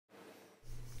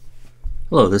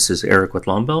Hello, this is Eric with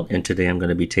Lawnbelt, and today I'm going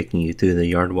to be taking you through the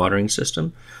yard watering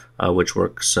system, which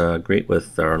works great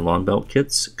with our Lawnbelt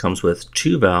kits. It comes with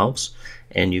 2 valves,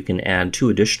 and you can add 2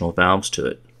 additional valves to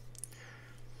it.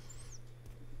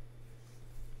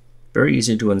 Very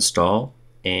easy to install,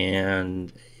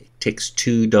 and it takes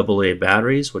 2 AA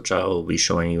batteries, which I will be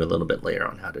showing you a little bit later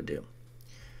on how to do.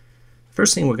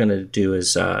 First thing we're going to do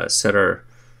is set our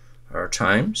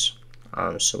times.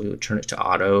 So we would turn it to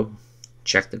auto,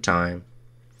 check the time,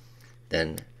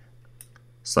 then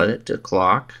slide it to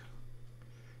clock,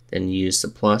 then use the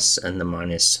plus and the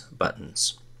minus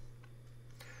buttons.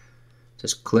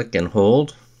 Just click and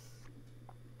hold.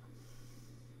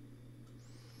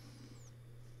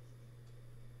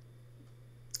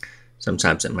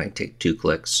 Sometimes it might take 2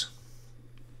 clicks.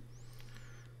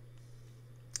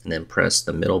 And then press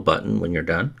the middle button when you're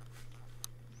done.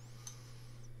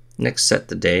 Next, set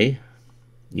the day.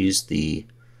 Use the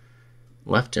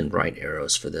left and right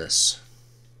arrows for this.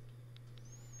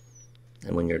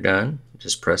 And when you're done,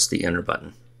 just press the enter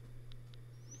button.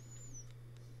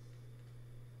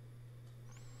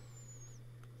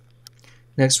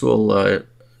 Next, we'll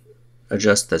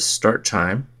adjust the start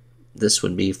time. This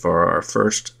would be for our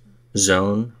first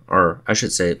zone, or I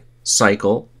should say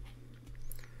cycle,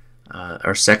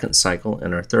 our second cycle,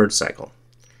 and our third cycle.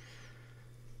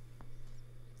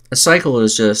 A cycle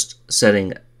is just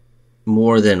setting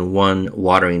more than 1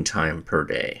 watering time per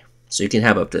day. So you can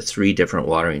have up to 3 different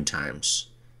watering times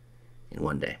in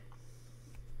one day.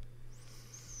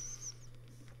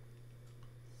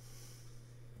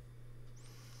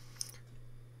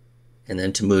 And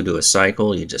then to move to a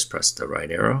cycle, you just press the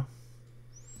right arrow.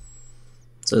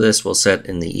 So this will set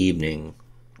in the evening,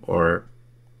 or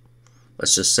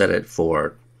let's just set it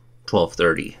for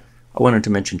 12:30. I wanted to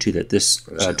mention too that this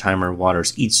timer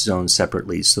waters each zone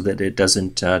separately so that it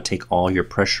doesn't take all your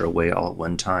pressure away all at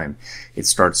one time. It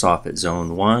starts off at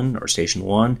zone 1 or station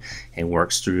 1 and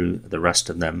works through the rest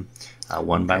of them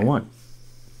one by one.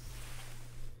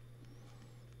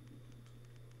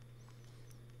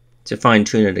 To fine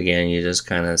tune it again, you just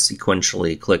kind of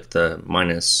sequentially click the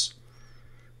minus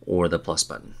or the plus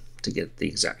button to get the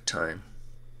exact time.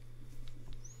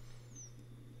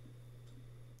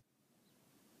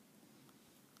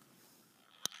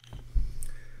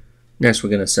 Next,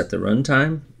 we're going to set the run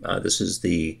time. This is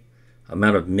the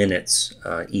amount of minutes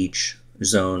each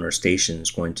zone or station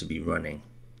is going to be running.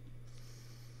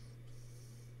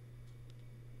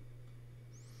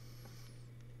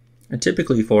 And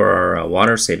typically for our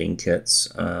water saving kits,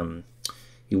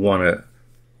 you want to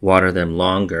water them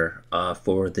longer.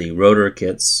 For the rotor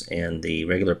kits and the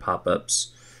regular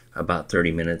pop-ups, about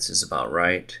 30 minutes is about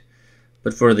right.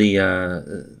 But for the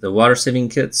water saving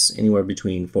kits, anywhere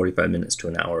between 45 minutes to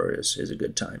an hour is a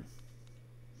good time.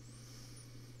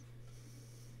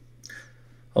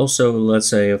 Also, let's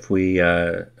say if we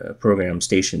program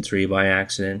station 3 by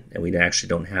accident and we actually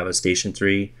don't have a station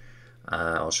 3,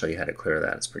 I'll show you how to clear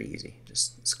that. It's pretty easy.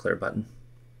 Just this clear button.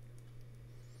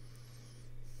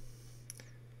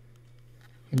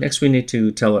 And next we need to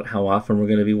tell it how often we're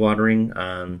going to be watering.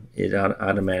 It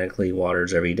automatically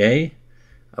waters every day.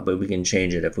 But we can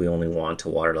change it if we only want to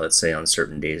water, let's say, on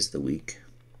certain days of the week.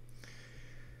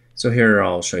 So here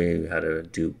I'll show you how to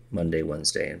do Monday,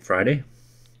 Wednesday, and Friday.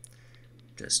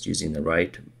 Just using the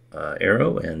right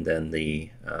arrow and then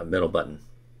the middle button.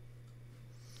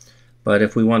 But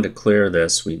if we want to clear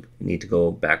this, we need to go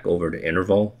back over to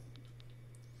interval.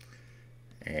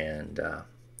 And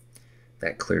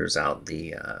that clears out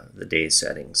the day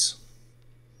settings.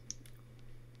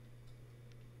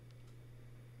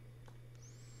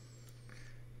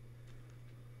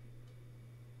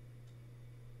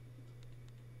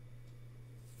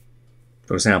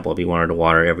 For example, if you wanted to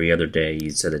water every other day,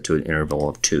 you'd set it to an interval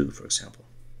of 2, for example.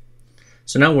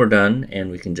 So now we're done,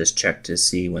 and we can just check to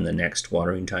see when the next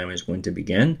watering time is going to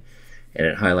begin. And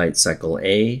it highlights cycle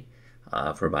A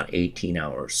for about 18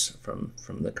 hours from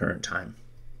the current time.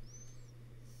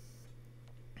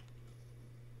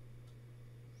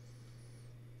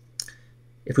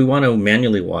 If we want to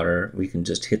manually water, we can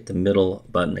just hit the middle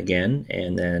button again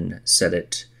and then set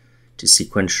it to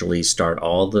sequentially start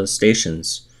all the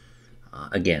stations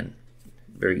again.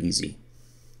 Very easy.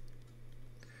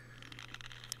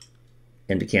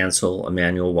 And to cancel a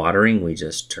manual watering, we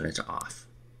just turn it to off.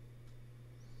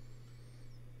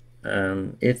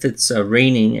 If it's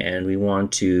raining and we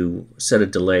want to set a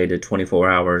delay to 24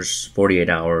 hours, 48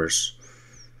 hours,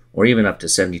 or even up to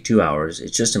 72 hours,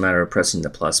 it's just a matter of pressing the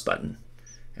plus button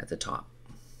at the top.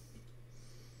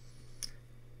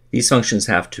 These functions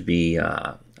have to be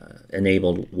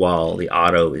enabled while the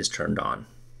auto is turned on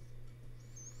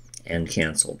and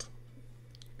canceled.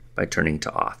 by turning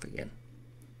to off again.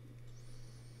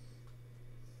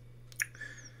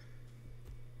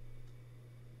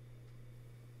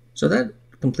 So that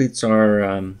completes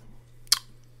our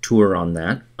tour on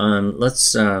that.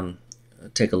 Let's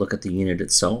take a look at the unit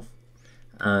itself.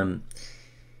 You'll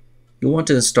want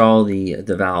to install the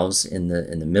valves in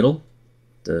the middle,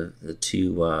 the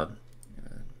two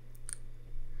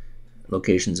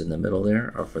locations in the middle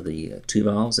there are for the two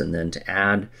valves, and then to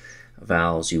add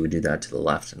valves you would do that to the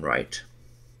left and right.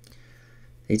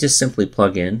 They just simply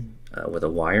plug in with a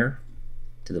wire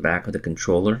to the back of the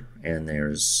controller, and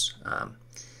there's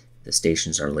the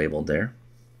stations are labeled there.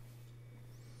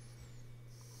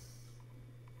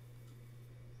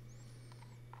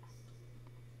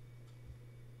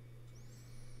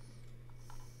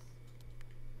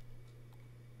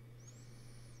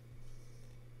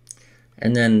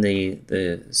 And then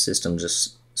the system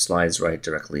just slides right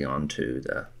directly onto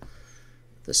the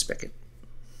spigot.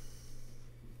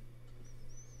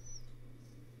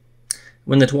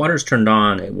 When the water is turned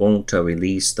on, it won't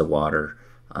release the water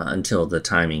until the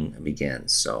timing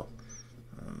begins. So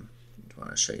I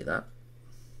want to show you that.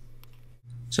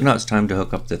 So now it's time to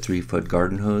hook up the 3-foot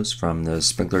garden hose from the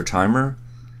sprinkler timer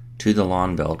to the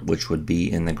lawn belt, which would be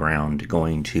in the ground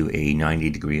going to a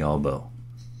 90-degree elbow.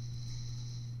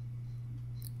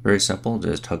 Very simple,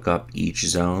 just hook up each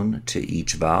zone to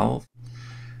each valve.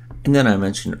 And then I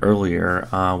mentioned earlier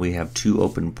we have 2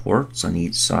 open ports on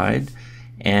each side,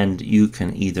 and you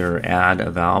can either add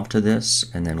a valve to this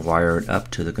and then wire it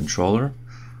up to the controller,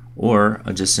 or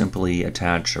just simply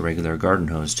attach a regular garden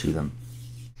hose to them.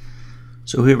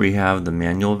 So here we have the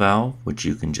manual valve, which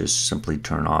you can just simply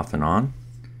turn off and on.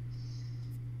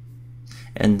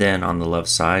 And then on the left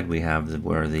side we have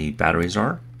where the batteries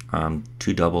are, 2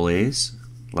 AA's,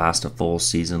 last a full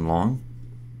season long.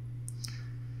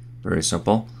 Very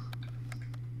simple.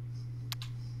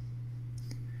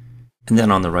 And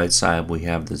then on the right side we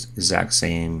have the exact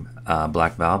same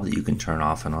black valve that you can turn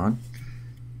off and on.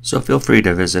 So feel free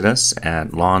to visit us at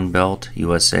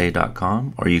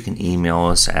lawnbeltusa.com, or you can email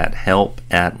us at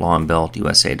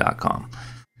help@lawnbeltusa.com.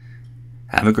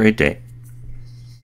 Have a great day.